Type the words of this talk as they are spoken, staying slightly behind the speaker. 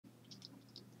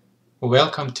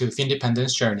Welcome to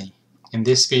Independence Journey. In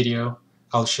this video,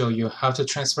 I'll show you how to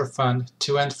transfer funds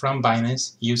to and from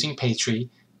Binance using PayTrie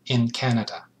in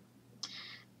Canada.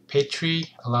 PayTrie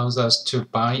allows us to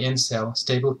buy and sell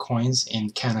stable coins in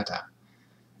Canada.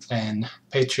 And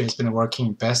PayTrie has been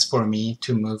working best for me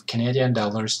to move Canadian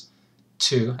dollars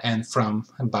to and from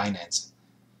Binance.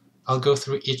 I'll go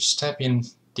through each step in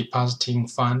depositing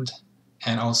fund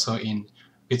and also in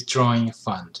withdrawing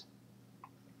fund.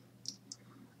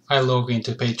 I log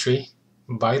into PayTrie.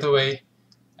 By the way,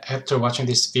 after watching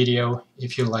this video,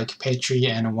 if you like PayTrie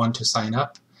and want to sign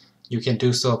up, you can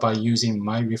do so by using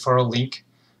my referral link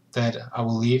that I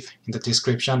will leave in the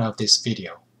description of this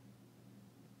video.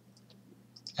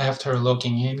 After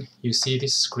logging in, you see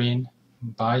this screen: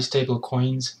 Buy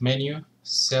Stablecoins menu,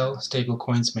 Sell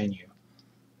Stablecoins menu.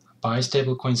 Buy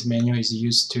Stablecoins menu is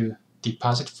used to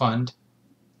deposit fund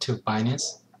to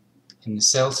Binance, and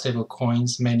Sell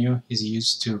Stablecoins menu is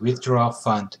used to withdraw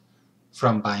fund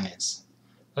from Binance.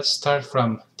 Let's start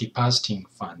from depositing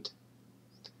fund.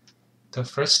 The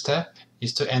first step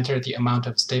is to enter the amount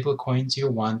of stablecoins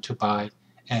you want to buy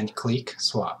and click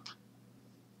Swap.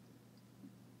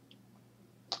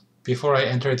 Before I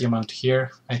enter the amount here,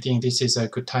 I think this is a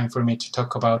good time for me to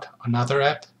talk about another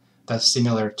app that's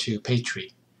similar to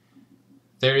PayTrie.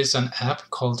 There is an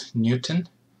app called Newton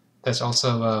that's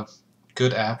also a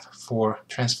good app for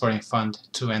transferring fund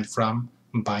to and from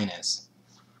Binance.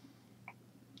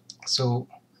 So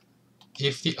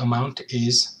if the amount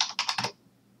is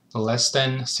less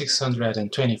than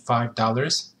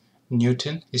 $625,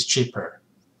 Newton is cheaper.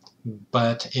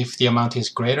 But if the amount is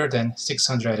greater than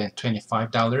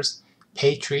 $625,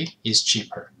 PayTrie is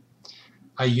cheaper.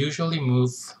 I usually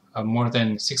move more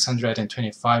than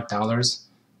 $625,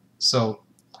 so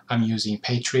I'm using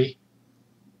PayTrie.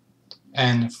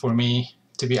 And for me,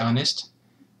 to be honest,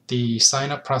 the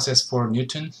sign-up process for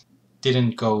Newton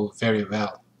didn't go very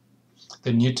well.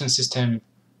 The Newton system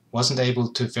wasn't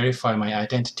able to verify my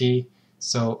identity,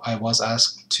 so I was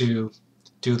asked to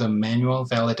do the manual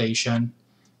validation.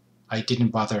 I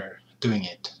didn't bother doing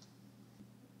it.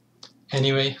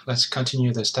 Anyway, let's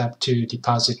continue the step to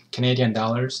deposit Canadian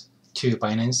dollars to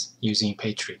Binance using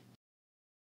PayTrie.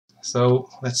 So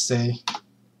let's say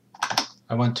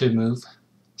I want to move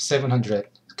 700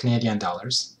 Canadian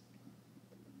dollars.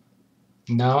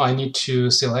 Now I need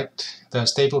to select the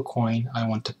stablecoin I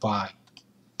want to buy.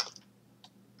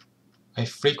 I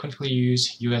frequently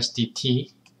use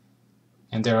USDT,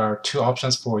 and there are two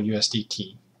options for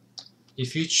USDT.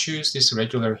 If you choose this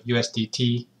regular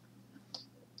USDT,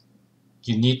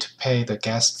 you need to pay the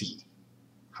gas fee.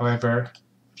 However,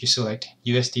 if you select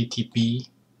USDTB,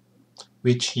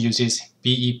 which uses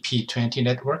BEP20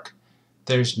 network,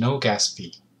 there is no gas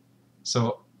fee.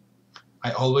 So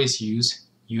I always use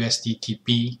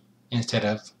USDTB instead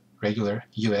of regular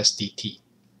USDT.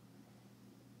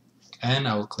 And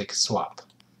I will click Swap.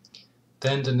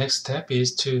 Then the next step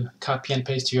is to copy and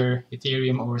paste your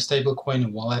Ethereum or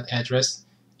stablecoin wallet address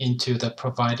into the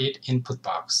provided input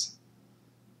box.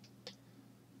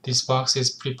 This box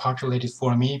is pre-populated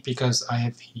for me because I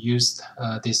have used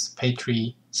this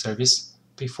PayTrie service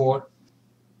before,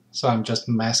 so I'm just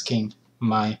masking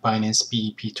my Binance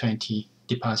BEP20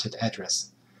 deposit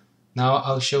address. Now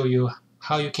I'll show you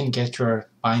how you can get your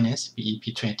Binance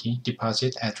BEP20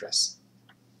 deposit address.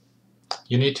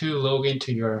 You need to log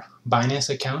into your Binance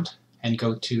account and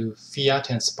go to Fiat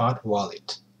and Spot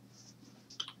Wallet.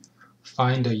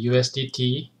 Find the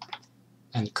USDT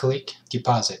and click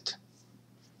Deposit.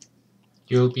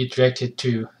 You'll be directed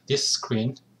to this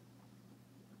screen.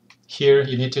 Here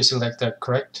you need to select the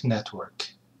correct network.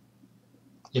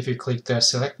 If you click the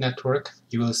Select Network,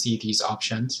 you will see these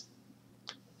options.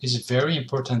 It's very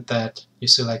important that you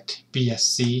select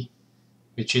BSC,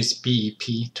 which is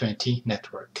BEP20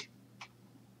 network.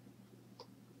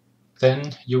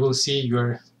 Then you will see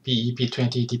your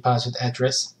BEP20 deposit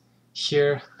address.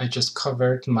 Here I just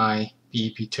covered my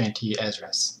BEP20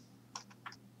 address.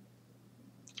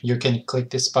 You can click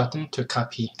this button to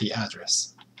copy the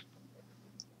address.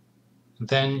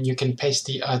 Then you can paste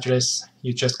the address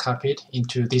you just copied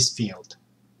into this field.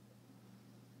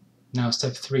 Now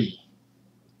step 3.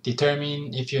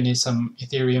 Determine if you need some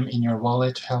Ethereum in your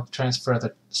wallet to help transfer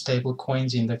the stable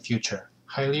coins in the future.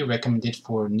 Highly recommended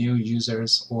for new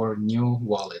users or new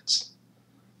wallets.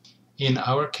 In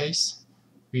our case,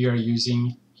 we are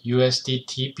using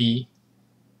USDTB,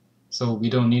 so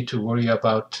we don't need to worry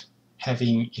about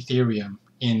having Ethereum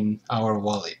in our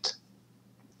wallet.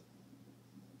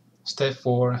 Step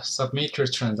 4. Submit your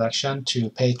transaction to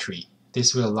PayTrie.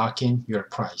 This will lock in your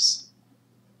price.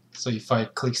 So if I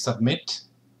click Submit,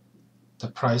 the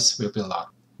price will be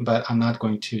locked. but I'm not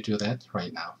going to do that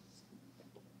right now.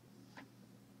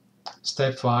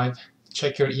 Step 5.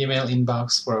 Check your email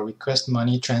inbox for a request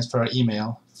money transfer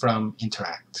email from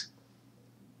Interact.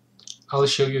 I'll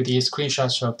show you the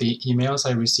screenshots of the emails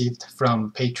I received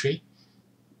from PayTrie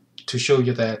to show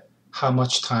you that how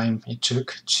much time it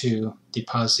took to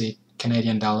deposit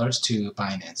Canadian dollars to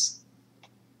Binance.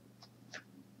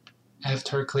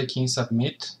 After clicking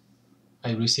submit,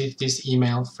 I received this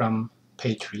email from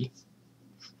PayTrie.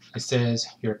 It says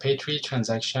your PayTrie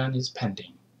transaction is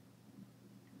pending.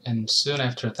 And soon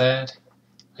after that,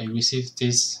 I received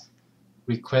this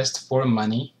request for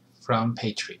money from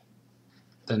PayTrie.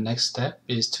 The next step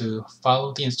is to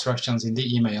follow the instructions in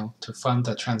the email to fund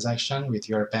the transaction with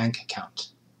your bank account.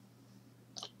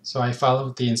 So I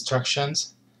followed the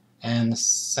instructions and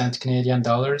sent Canadian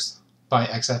dollars by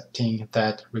accepting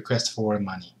that request for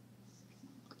money.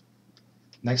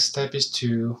 Next step is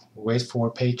to wait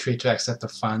for PayTrie to accept the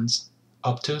funds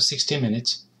up to 60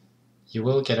 minutes. You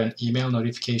will get an email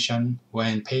notification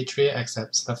when PayTrie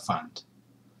accepts the fund.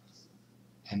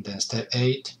 And then step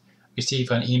 8,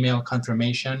 receive an email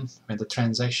confirmation when the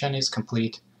transaction is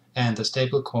complete and the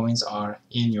stable coins are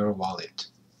in your wallet.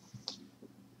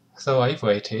 So I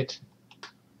waited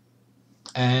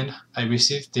and I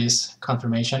received this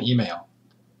confirmation email.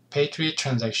 PayTrie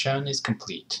transaction is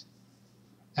complete.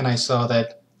 And I saw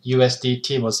that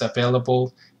USDT was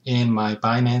available in my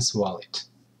Binance wallet.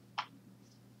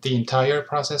 The entire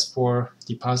process for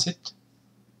deposit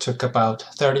took about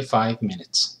 35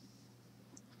 minutes.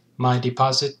 My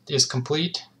deposit is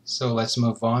complete, so let's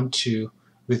move on to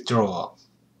withdrawal.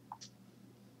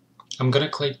 I'm going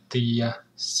to click the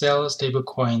Sell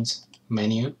Stablecoins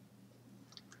menu.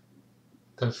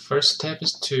 The first step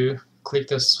is to click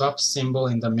the swap symbol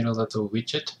in the middle of the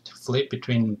widget to flip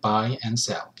between buy and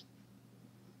sell.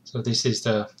 So this is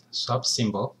the swap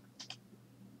symbol.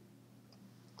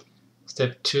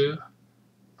 Step 2,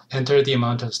 enter the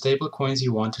amount of stablecoins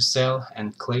you want to sell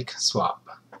and click swap.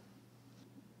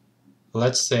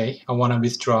 Let's say I want to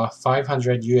withdraw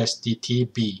 500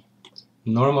 USDT B.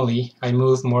 Normally, I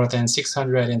move more than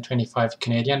 625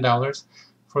 Canadian dollars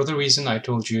for the reason I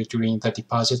told you during the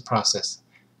deposit process.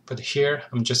 But here,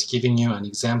 I'm just giving you an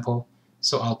example,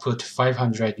 so I'll put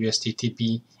 500 USDT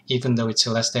B even though it's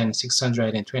less than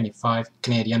 625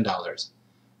 Canadian dollars.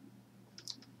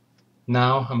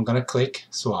 Now I'm going to click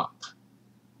swap.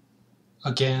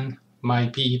 Again, my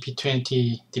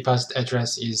BEP20 deposit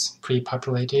address is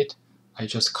pre-populated. I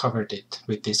just covered it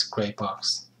with this gray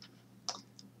box.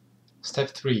 Step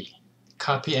 3.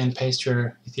 Copy and paste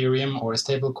your Ethereum or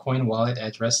stablecoin wallet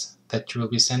address that you will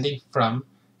be sending from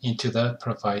into the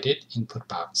provided input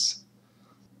box.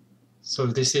 So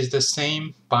this is the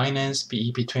same Binance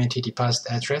BEP20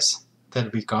 deposit address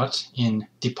that we got in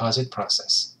deposit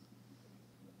process.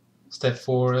 Step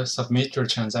 4. Submit your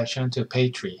transaction to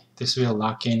PayTrie. This will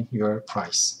lock in your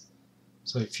price.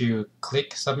 So if you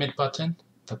click submit button,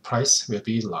 the price will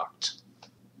be locked.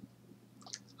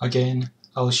 Again,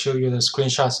 I'll show you the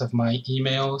screenshots of my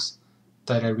emails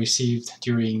that I received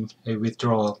during a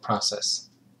withdrawal process.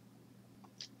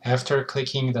 After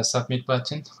clicking the submit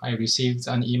button, I received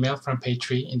an email from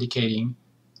PayTrie indicating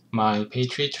my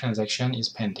PayTrie transaction is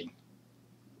pending.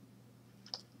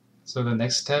 So the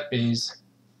next step is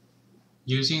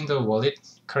using the wallet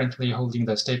currently holding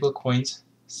the stable coins,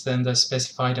 send a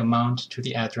specified amount to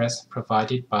the address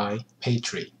provided by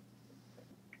PayTrie.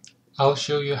 I'll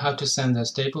show you how to send the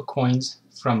stable coins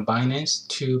from Binance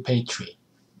to PayTrie.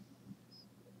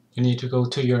 You need to go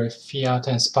to your fiat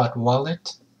and spot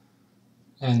wallet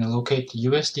and locate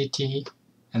USDT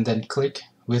and then click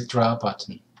withdraw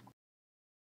button.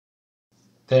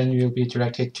 Then you'll be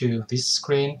directed to this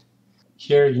screen.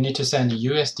 Here you need to send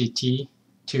USDT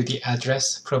to the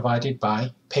address provided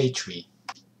by PayTrie.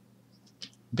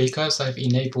 Because I've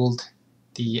enabled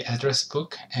the address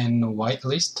book and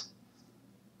whitelist,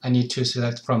 I need to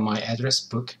select from my address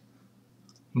book,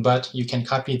 but you can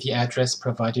copy the address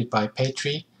provided by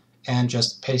PayTrie and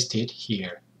just paste it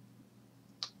here.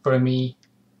 For me,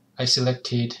 I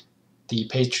selected the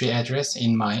PayTrie address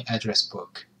in my address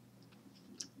book.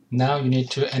 Now you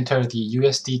need to enter the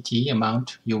USDT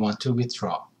amount you want to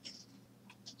withdraw.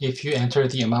 If you enter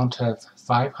the amount of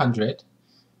 500,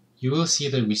 you will see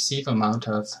the receive amount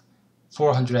of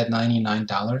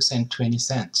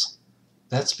 $499.20.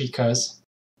 That's because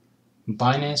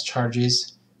Binance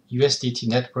charges USDT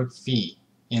network fee.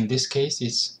 In this case,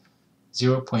 it's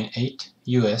 0.8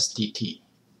 USDT.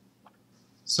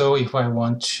 So if I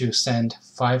want to send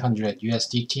 500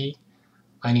 USDT,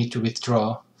 I need to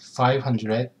withdraw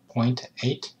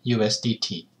 500.8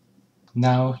 USDT.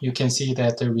 Now you can see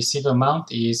that the received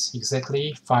amount is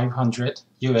exactly 500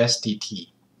 USDT.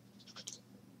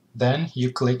 Then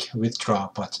you click Withdraw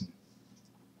button.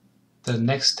 The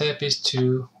next step is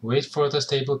to wait for the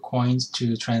stable coins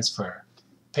to transfer.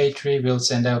 PayTrie will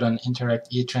send out an indirect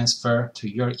e-transfer to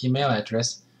your email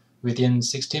address within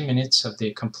 60 minutes of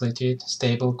the completed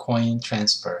stable coin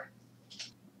transfer.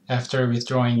 After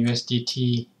withdrawing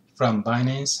USDT from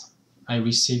Binance, I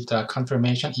received a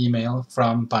confirmation email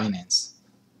from Binance.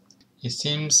 It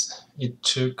seems it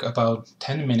took about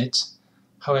 10 minutes.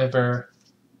 However,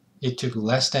 it took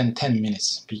less than 10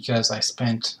 minutes because I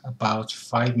spent about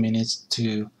 5 minutes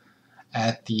to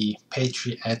add the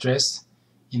PayTrie address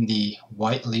in the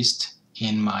whitelist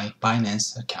in my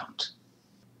Binance account.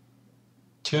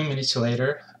 2 minutes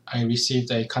later, I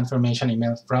received a confirmation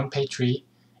email from PayTrie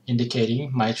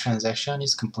indicating my transaction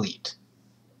is complete.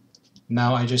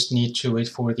 Now I just need to wait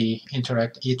for the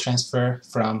Interact e-transfer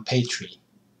from PayTrie.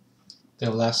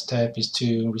 The last step is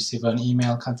to receive an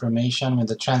email confirmation when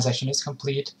the transaction is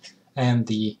complete and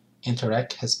the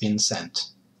Interact has been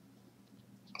sent.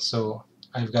 So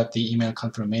I've got the email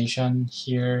confirmation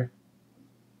here,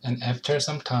 and after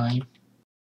some time,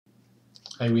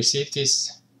 I received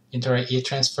this Interact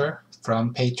e-transfer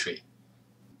from PayTrie.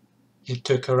 It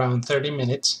took around 30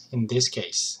 minutes in this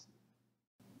case.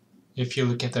 If you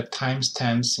look at the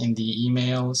timestamps in the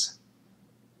emails,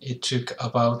 it took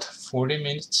about 40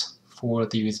 minutes for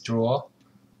the withdrawal,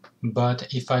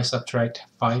 but if I subtract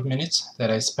 5 minutes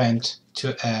that I spent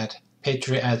to add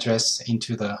PayTrie address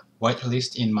into the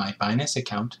whitelist in my Binance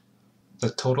account,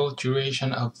 the total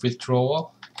duration of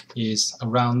withdrawal is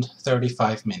around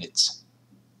 35 minutes.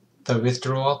 The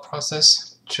withdrawal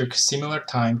process took similar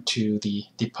time to the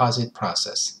deposit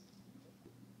process.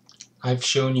 I've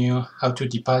shown you how to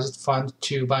deposit funds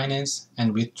to Binance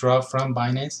and withdraw from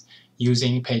Binance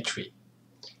using PayTrie.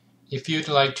 If you'd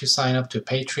like to sign up to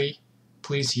PayTrie,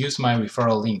 please use my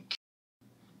referral link.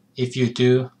 If you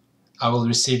do, I will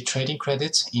receive trading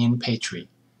credits in PayTrie.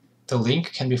 The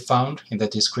link can be found in the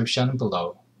description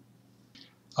below.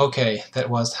 Okay, that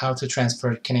was how to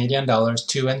transfer Canadian dollars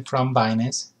to and from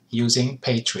Binance using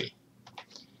PayTrie.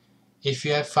 If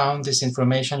you have found this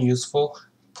information useful,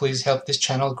 please help this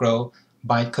channel grow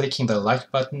by clicking the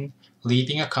like button,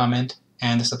 leaving a comment,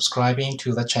 and subscribing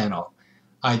to the channel.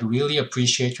 I'd really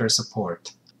appreciate your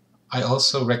support. I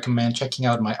also recommend checking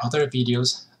out my other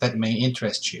videos that may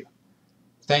interest you.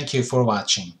 Thank you for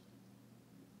watching.